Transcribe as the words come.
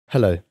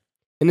Hello.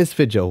 In this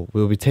video,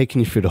 we will be taking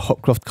you through the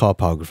Hopcroft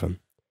Karp algorithm.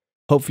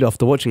 Hopefully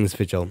after watching this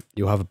video,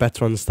 you'll have a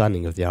better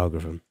understanding of the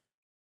algorithm.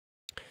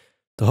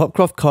 The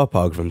Hopcroft Karp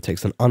algorithm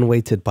takes an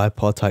unweighted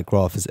bipartite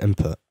graph as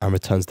input and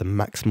returns the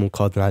maximal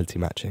cardinality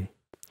matching.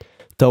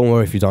 Don't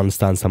worry if you don't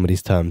understand some of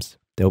these terms,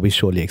 they will be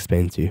shortly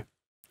explained to you.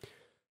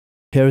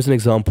 Here is an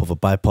example of a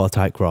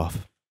bipartite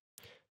graph.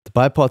 The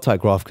bipartite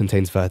graph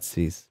contains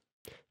vertices.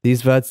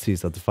 These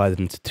vertices are divided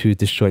into two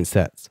disjoint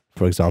sets,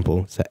 for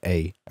example, set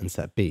A and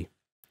set B.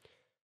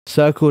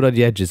 Circled are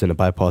the edges in a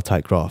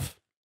bipartite graph.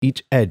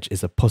 Each edge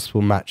is a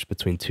possible match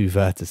between two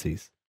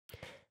vertices.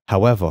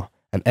 However,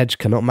 an edge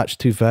cannot match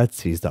two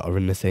vertices that are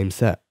in the same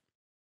set.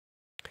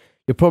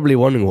 You're probably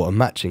wondering what a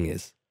matching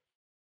is.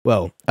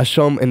 Well, as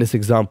shown in this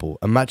example,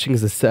 a matching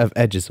is a set of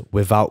edges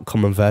without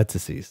common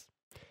vertices.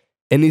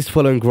 In these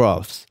following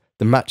graphs,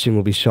 the matching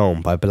will be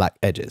shown by black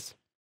edges.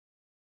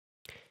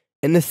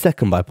 In this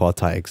second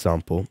bipartite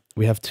example,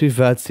 we have two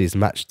vertices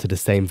matched to the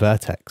same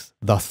vertex,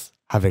 thus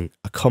having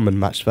a common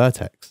matched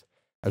vertex,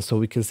 and so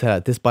we can say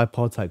that this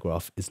bipartite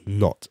graph is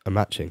not a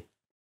matching.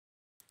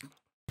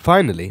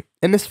 Finally,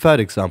 in this third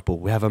example,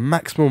 we have a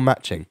maximal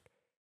matching.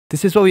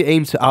 This is what we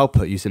aim to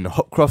output using the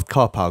Hopcroft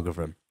Karp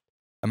algorithm.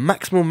 A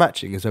maximal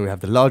matching is when we have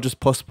the largest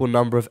possible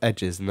number of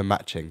edges in the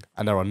matching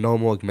and there are no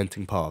more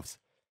augmenting paths.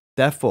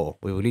 Therefore,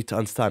 we will need to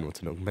understand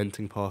what an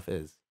augmenting path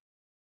is.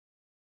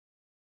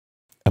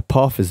 A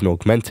path is an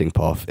augmenting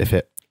path if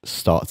it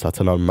starts at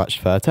an unmatched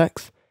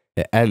vertex,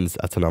 it ends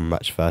at an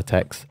unmatched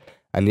vertex,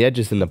 and the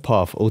edges in the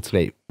path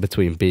alternate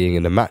between being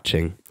in a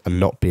matching and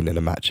not being in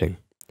a matching.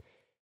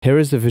 Here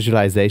is a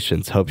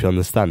visualization to help you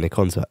understand the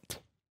concept.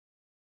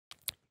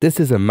 This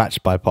is a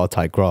matched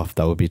bipartite graph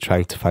that we'll be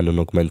trying to find an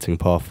augmenting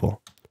path for.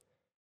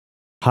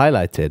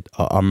 Highlighted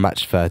are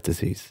unmatched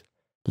vertices.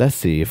 Let's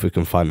see if we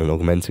can find an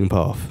augmenting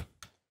path.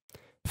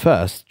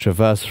 First,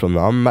 traverse from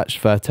the unmatched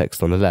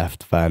vertex on the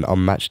left via an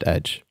unmatched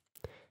edge,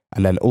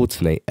 and then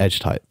alternate edge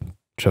type,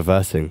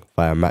 traversing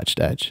via a matched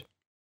edge.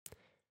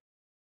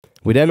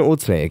 We then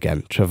alternate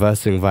again,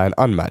 traversing via an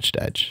unmatched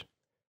edge.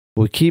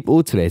 We'll keep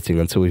alternating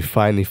until we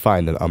finally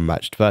find an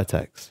unmatched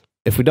vertex.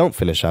 If we don't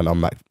finish an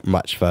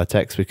unmatched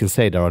vertex, we can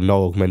say there are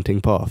no augmenting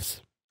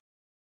paths.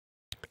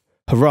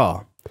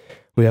 Hurrah!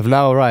 We have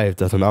now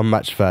arrived at an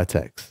unmatched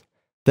vertex.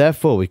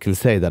 Therefore, we can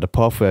say that the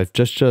path we have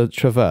just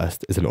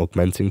traversed is an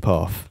augmenting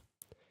path.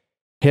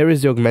 Here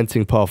is the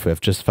augmenting path we have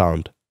just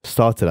found,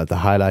 started at the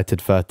highlighted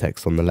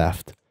vertex on the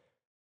left.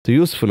 The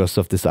usefulness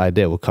of this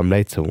idea will come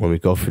later when we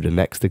go through the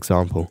next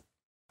example.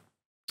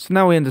 So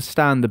now we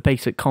understand the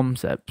basic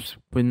concepts,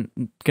 we're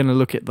going to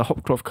look at the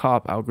Hopcroft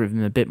Karp algorithm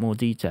in a bit more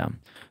detail.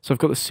 So I've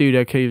got the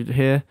pseudocode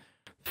here.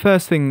 The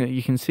first thing that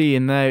you can see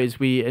in there is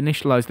we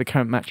initialize the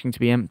current matching to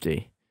be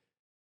empty.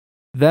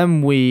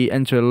 Then we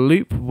enter a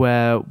loop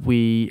where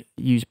we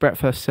use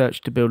breadth-first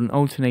search to build an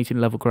alternating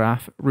level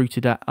graph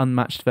rooted at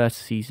unmatched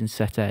vertices in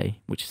set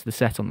A, which is the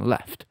set on the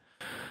left.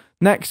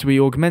 Next, we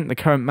augment the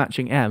current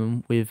matching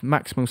M with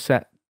maximal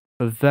set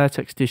of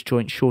vertex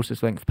disjoint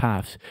shortest length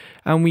paths,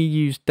 and we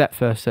use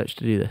depth-first search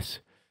to do this.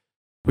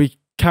 We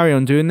carry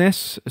on doing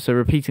this, so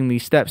repeating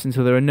these steps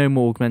until there are no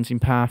more augmenting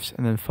paths,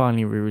 and then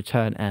finally we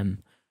return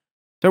M.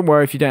 Don't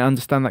worry if you don't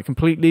understand that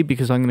completely,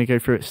 because I'm going to go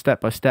through it step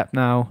by step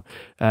now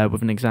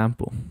with an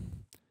example.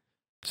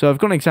 So I've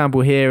got an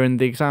example here, and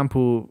the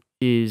example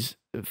is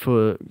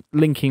for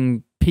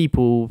linking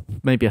people,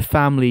 maybe a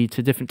family,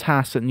 to different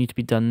tasks that need to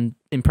be done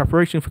in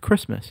preparation for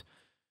Christmas.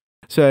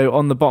 So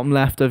on the bottom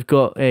left, I've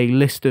got a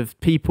list of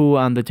people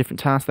and the different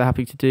tasks they're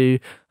happy to do.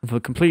 And for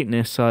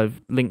completeness,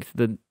 I've linked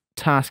the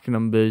task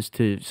numbers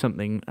to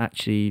something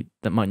actually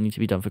that might need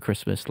to be done for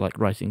Christmas, like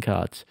writing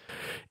cards.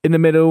 In the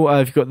middle,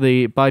 I've got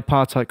the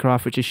bipartite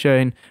graph, which is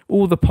showing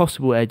all the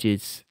possible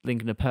edges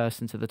linking a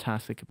person to the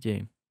task they could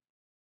do.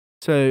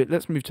 So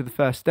let's move to the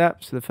first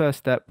step. So the first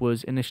step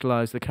was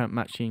initialize the current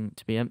matching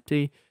to be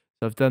empty.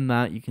 So I've done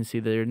that. You can see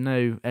there are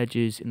no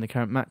edges in the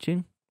current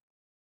matching.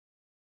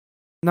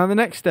 Now the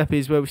next step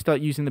is where we start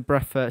using the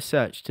breadth-first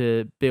search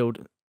to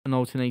build an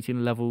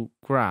alternating level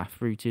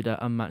graph rooted at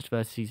unmatched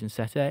vertices in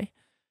set A.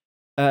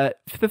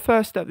 For the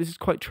first step, this is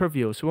quite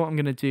trivial. So what I'm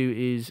going to do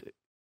is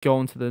go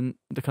on to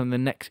the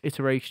next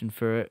iteration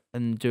for it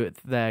and do it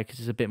there because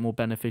it's a bit more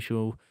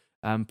beneficial,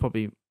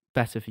 probably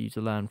better for you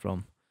to learn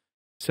from.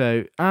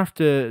 So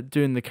after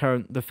doing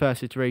the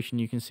first iteration,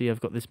 you can see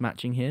I've got this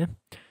matching here,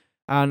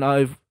 and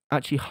I've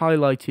actually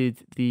highlighted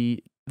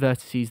the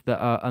vertices that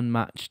are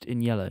unmatched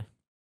in yellow.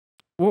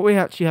 What we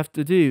actually have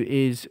to do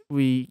is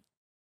we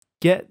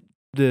get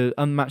the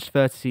unmatched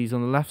vertices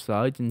on the left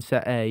side in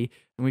set A,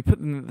 and we put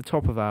them at the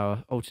top of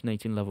our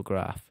alternating level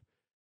graph.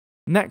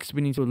 Next,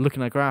 we need to look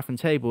in our graph and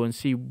table and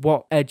see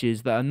what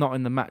edges that are not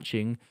in the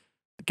matching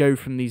go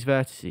from these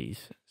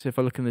vertices. So if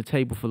I look in the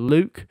table for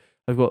Luke,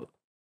 I've got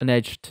an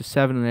edge to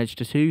 7 and an edge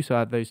to 2, so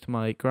I add those to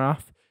my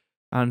graph.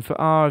 And for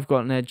R, I've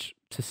got an edge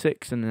to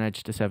 6 and an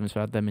edge to 7, so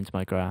I add them into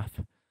my graph.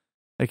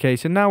 Okay,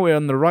 so now we're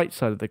on the right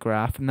side of the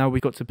graph, and now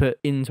we've got to put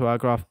into our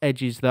graph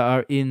edges that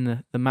are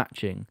in the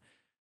matching.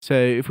 So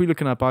if we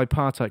look at our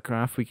bipartite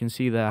graph, we can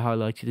see there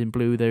highlighted in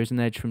blue, there's an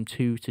edge from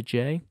 2 to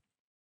J.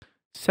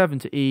 7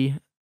 to E,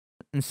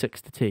 and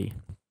 6 to T.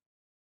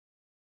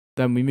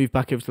 Then we move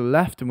back over to the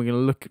left and we're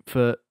going to look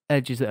for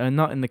edges that are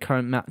not in the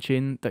current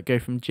matching that go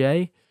from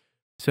J.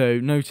 So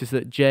notice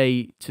that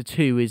J to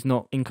 2 is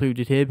not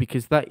included here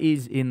because that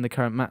is in the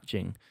current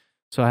matching.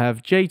 So I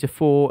have J to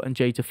 4 and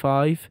J to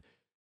 5,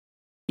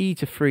 E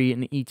to 3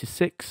 and E to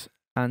 6,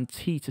 and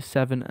T to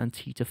 7 and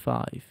T to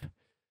 5.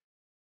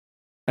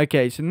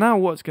 Okay, so now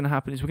what's going to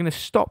happen is we're going to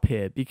stop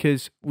here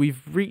because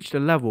we've reached a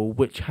level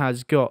which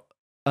has got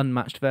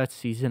unmatched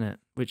vertices in it,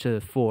 which are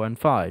 4 and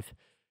 5.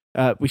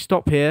 We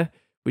stop here.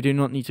 We do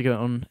not need to go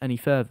on any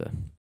further.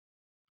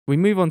 We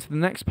move on to the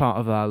next part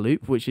of our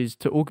loop, which is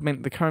to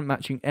augment the current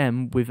matching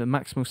M with a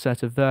maximal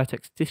set of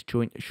vertex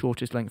disjoint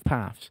shortest length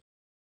paths.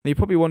 Now you're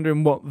probably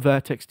wondering what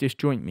vertex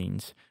disjoint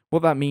means.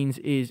 What that means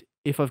is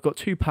if I've got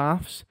two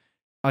paths,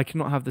 I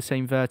cannot have the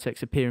same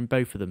vertex appear in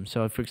both of them.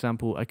 So for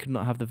example, I could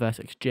not have the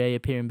vertex J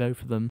appear in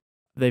both of them.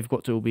 They've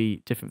got to all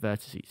be different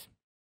vertices.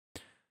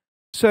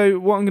 So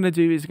what I'm going to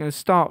do is I'm going to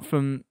start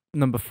from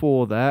number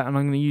 4 there, and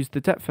I'm going to use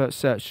the depth first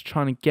search to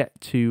try and get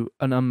to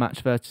an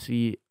unmatched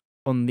vertice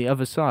on the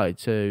other side,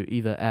 so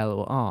either L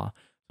or R.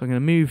 So I'm going to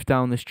move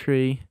down this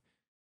tree,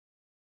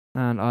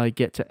 and I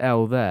get to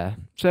L there.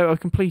 So I've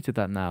completed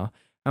that now.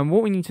 And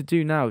what we need to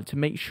do now to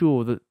make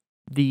sure that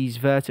these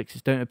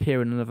vertices don't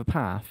appear in another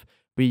path,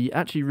 we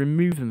actually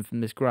remove them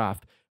from this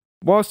graph.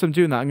 Whilst I'm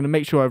doing that, I'm going to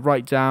make sure I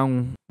write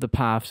down the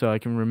path so I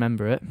can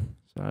remember it.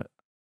 So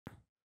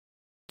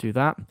do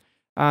that.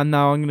 And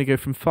now I'm going to go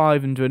from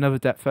 5 and do another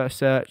depth first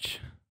search.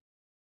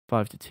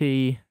 5 to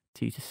T,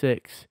 T to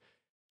 6,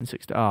 and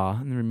 6 to R,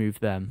 and remove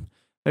them.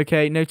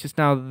 Okay, notice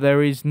now that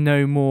there is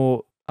no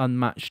more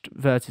unmatched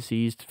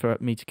vertices for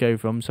me to go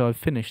from, so I've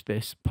finished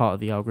this part of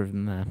the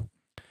algorithm there.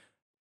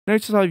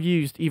 Notice I've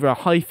used either a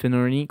hyphen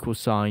or an equal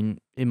sign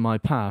in my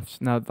paths.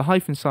 Now, the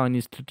hyphen sign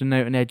is to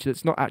denote an edge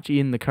that's not actually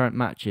in the current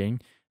matching,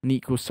 and the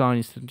equal sign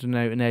is to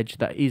denote an edge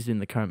that is in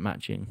the current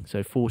matching.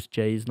 So 4 to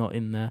J is not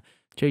in there,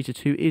 J to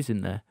 2 is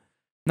in there.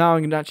 Now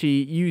I'm going to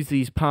actually use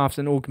these paths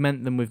and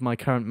augment them with my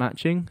current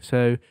matching.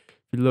 So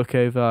if you look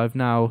over, I've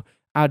now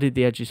added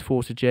the edges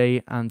 4 to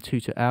J and 2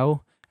 to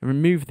L, and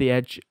removed the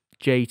edge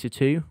J to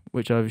 2,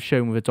 which I've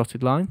shown with a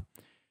dotted line.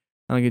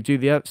 And I'm going to do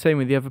the same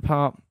with the other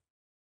part.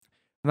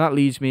 And that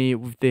leaves me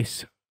with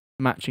this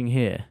matching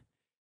here.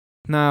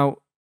 Now,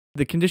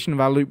 the condition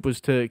of our loop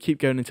was to keep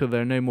going until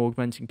there are no more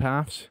augmenting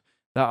paths.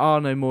 There are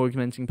no more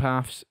augmenting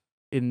paths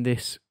in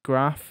this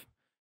graph.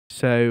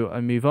 So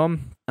I move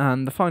on,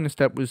 and the final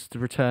step was to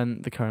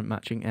return the current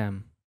matching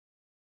M.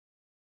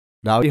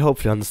 Now you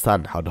hopefully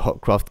understand how the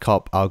Hopcroft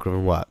Karp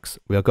algorithm works.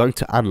 We are going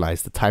to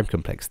analyze the time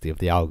complexity of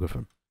the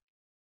algorithm.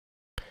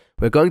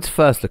 We're going to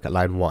first look at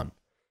line 1.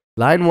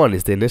 Line 1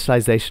 is the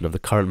initialization of the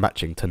current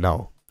matching to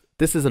null.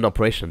 This is an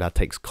operation that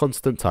takes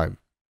constant time.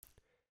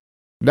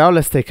 Now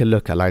let's take a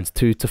look at lines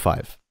 2 to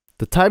 5.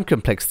 The time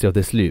complexity of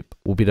this loop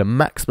will be the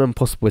maximum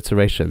possible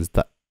iterations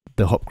that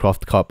the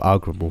Hopcroft Karp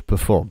algorithm will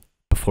perform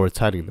before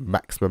returning the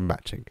maximum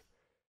matching.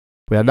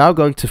 We are now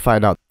going to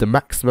find out the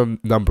maximum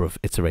number of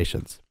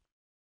iterations.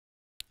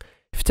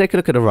 If you take a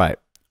look at the right,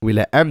 we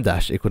let M'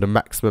 equal the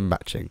maximum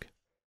matching,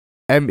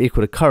 M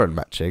equal the current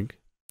matching,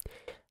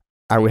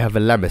 and we have a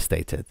lemma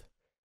stated.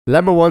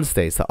 Lemma 1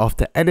 states that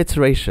after n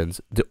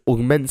iterations, the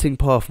augmenting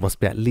path must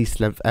be at least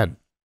length n.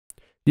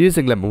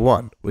 Using lemma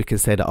 1, we can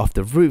say that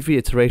after root v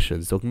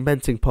iterations, the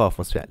augmenting path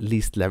must be at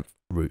least length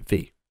root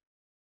v.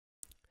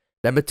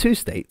 Lemma 2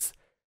 states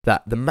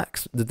that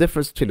the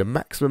difference between the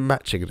maximum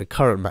matching and the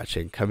current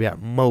matching can be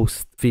at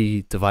most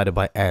v divided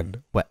by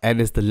n, where n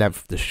is the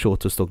length of the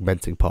shortest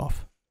augmenting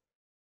path.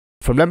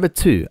 From lemma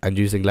 2 and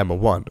using lemma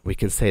 1, we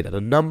can say that the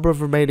number of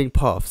remaining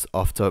paths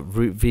after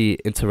root v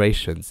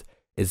iterations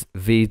is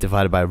v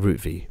divided by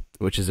root v,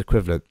 which is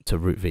equivalent to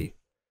root v.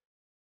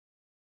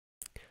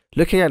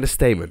 Looking at the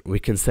statement, we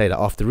can say that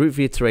after root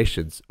v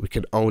iterations, we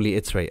can only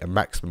iterate a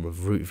maximum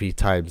of root v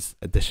times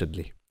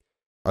additionally,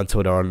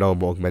 until there are no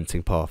more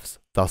augmenting paths,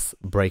 thus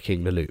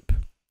breaking the loop.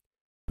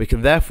 We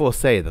can therefore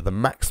say that the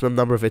maximum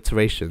number of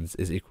iterations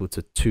is equal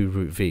to 2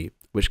 root v,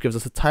 which gives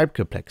us a time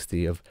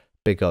complexity of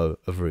big O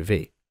of root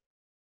v.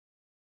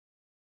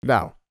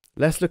 Now,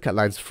 let's look at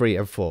lines 3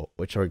 and 4,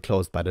 which are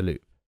enclosed by the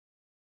loop.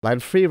 Line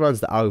 3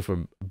 runs the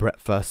algorithm breadth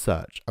first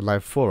search, and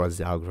line 4 runs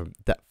the algorithm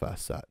depth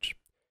first search.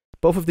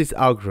 Both of these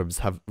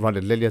algorithms have run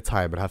in linear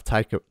time and have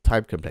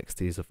time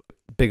complexities of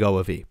big O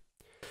of e.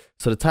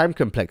 So the time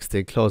complexity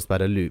enclosed by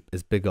the loop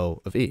is big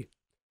O of e.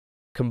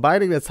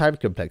 Combining the time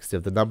complexity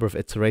of the number of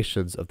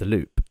iterations of the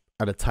loop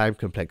and the time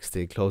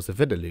complexity enclosed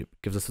within the loop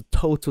gives us a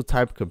total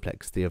time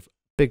complexity of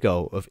big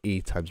O of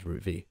e times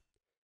root v.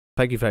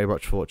 Thank you very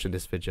much for watching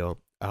this video.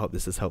 I hope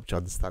this has helped you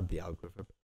understand the algorithm.